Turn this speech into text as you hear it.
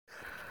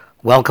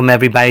Welcome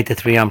everybody to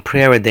 3 on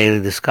Prayer, a daily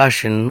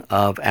discussion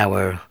of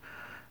our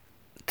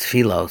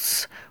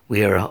tefillos.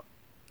 We are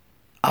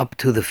up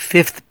to the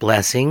fifth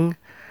blessing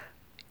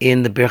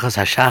in the Birchas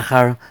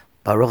HaShachar,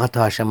 Baruch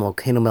Atah Hashem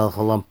Elokeinu melech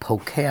haolam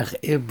Pokeach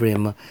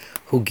Ivrim,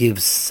 who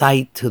gives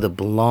sight to the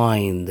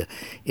blind.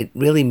 It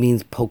really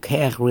means,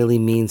 Pokeach really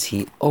means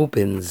he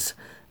opens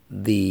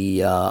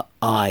the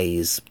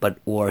eyes,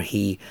 or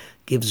he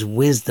gives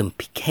wisdom.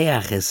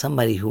 Pikeach is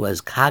somebody who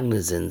has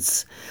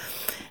cognizance.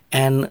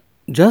 And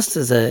just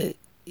as a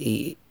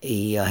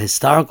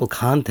historical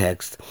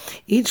context,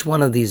 each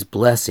one of these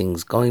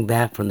blessings, going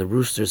back from the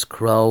rooster's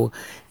crow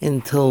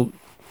and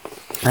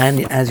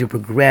as you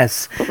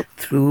progress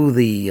through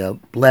the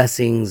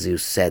blessings, you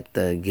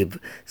give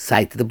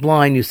sight to the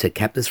blind, you set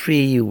captives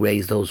free, you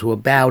raise those who are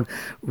bowed,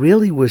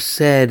 really were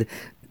said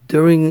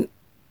during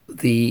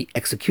the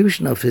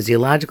execution of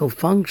physiological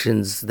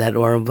functions that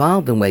are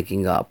involved in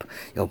waking up.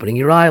 You're opening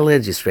your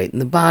eyelids, you straighten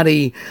the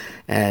body,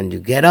 and you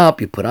get up,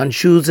 you put on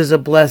shoes as a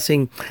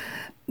blessing.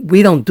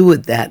 We don't do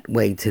it that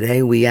way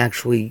today. We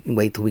actually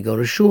wait till we go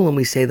to shul and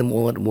we say them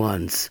all at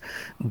once.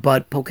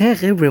 But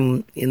Pokeach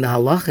Ivrim in the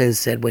halacha is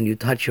said when you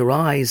touch your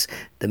eyes,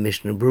 the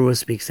Mishnah Berurah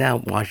speaks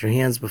out, wash your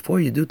hands before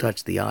you do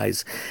touch the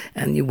eyes.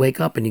 And you wake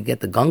up and you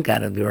get the gunk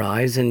out of your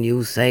eyes and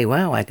you say,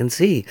 wow, I can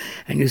see.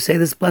 And you say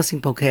this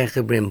blessing, Pokeach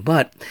Ivrim.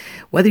 But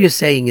whether you're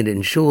saying it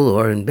in shul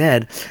or in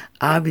bed,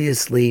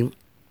 obviously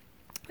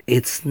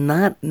it's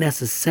not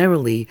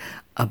necessarily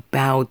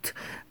about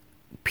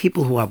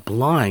people who are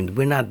blind.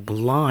 We're not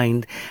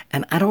blind,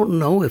 and I don't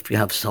know if you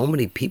have so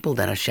many people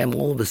that Hashem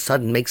all of a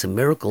sudden makes a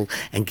miracle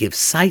and gives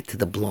sight to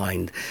the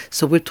blind.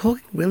 So we're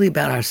talking really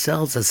about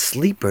ourselves as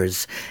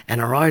sleepers, and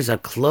our eyes are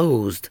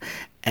closed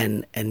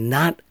and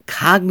not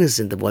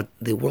cognizant of what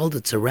the world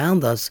that's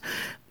around us.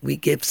 We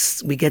get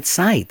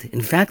sight.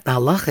 In fact, the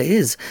halacha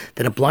is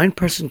that a blind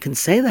person can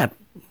say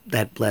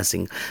that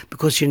blessing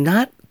because you're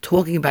not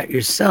talking about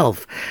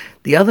yourself.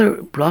 The other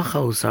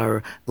brachos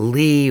are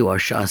li or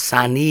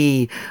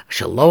sha'asani,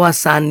 shelo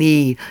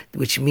asani,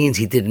 which means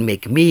he didn't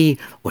make me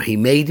or he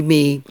made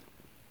me.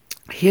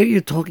 Here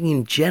you're talking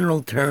in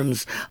general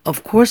terms,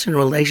 of course in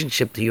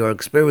relationship to your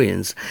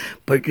experience,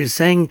 but you're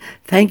saying,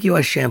 thank you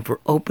Hashem for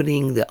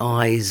opening the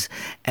eyes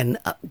and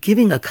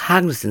giving a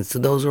cognizance to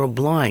those who are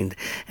blind.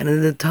 And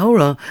in the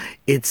Torah,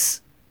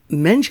 it's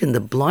mentioned the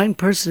blind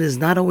person is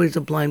not always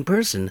a blind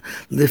person.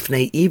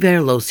 Lifnei iver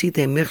lo site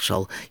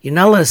michshol. You're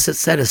not allowed to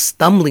set a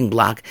stumbling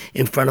block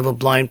in front of a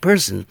blind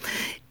person.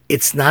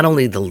 It's not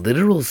only the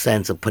literal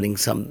sense of putting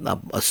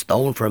a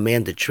stone for a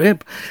man to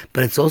trip,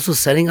 but it's also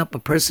setting up a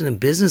person in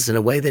business in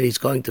a way that he's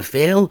going to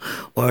fail,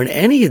 or in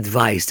any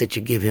advice that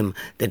you give him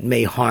that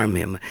may harm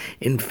him.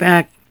 In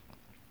fact,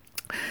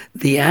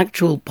 the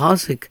actual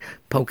pasuk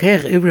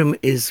Pokeach Ivrim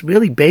is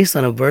really based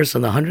on a verse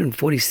on the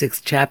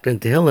 146th chapter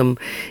in Tehillim,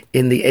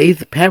 in the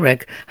 8th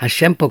parak.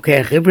 Hashem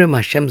Pokeach Ivrim,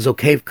 Hashem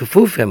Zokev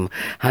Kefufim.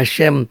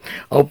 Hashem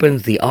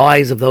opens the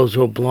eyes of those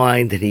who are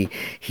blind, and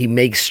He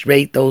makes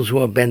straight those who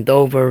are bent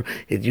over.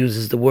 It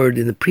uses the word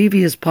in the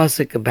previous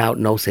pasuk about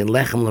Nosein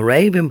Lechem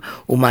L'Reivim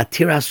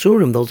Umatir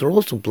Asurim. Those are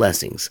also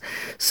blessings.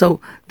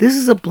 So this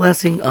is a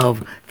blessing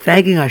of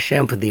thanking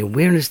Hashem for the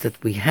awareness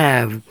that we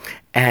have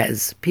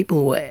as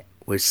people who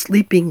we're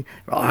sleeping,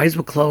 our eyes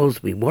were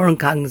closed, we weren't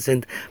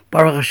cognizant.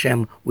 Baruch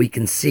Hashem, we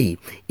can see.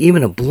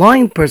 Even a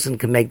blind person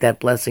can make that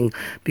blessing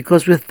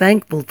because we're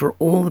thankful for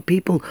all the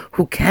people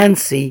who can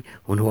see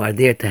and who are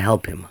there to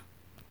help him.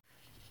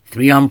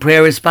 3 on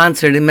Prayer is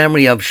sponsored in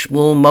memory of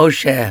Shmuel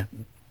Moshe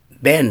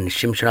Ben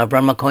Shimshon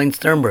Avram McCoy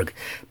Sternberg.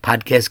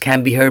 Podcast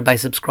can be heard by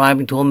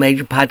subscribing to all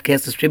major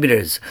podcast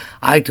distributors: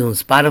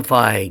 iTunes,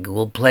 Spotify,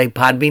 Google Play,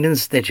 Podbean, and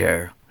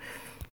Stitcher.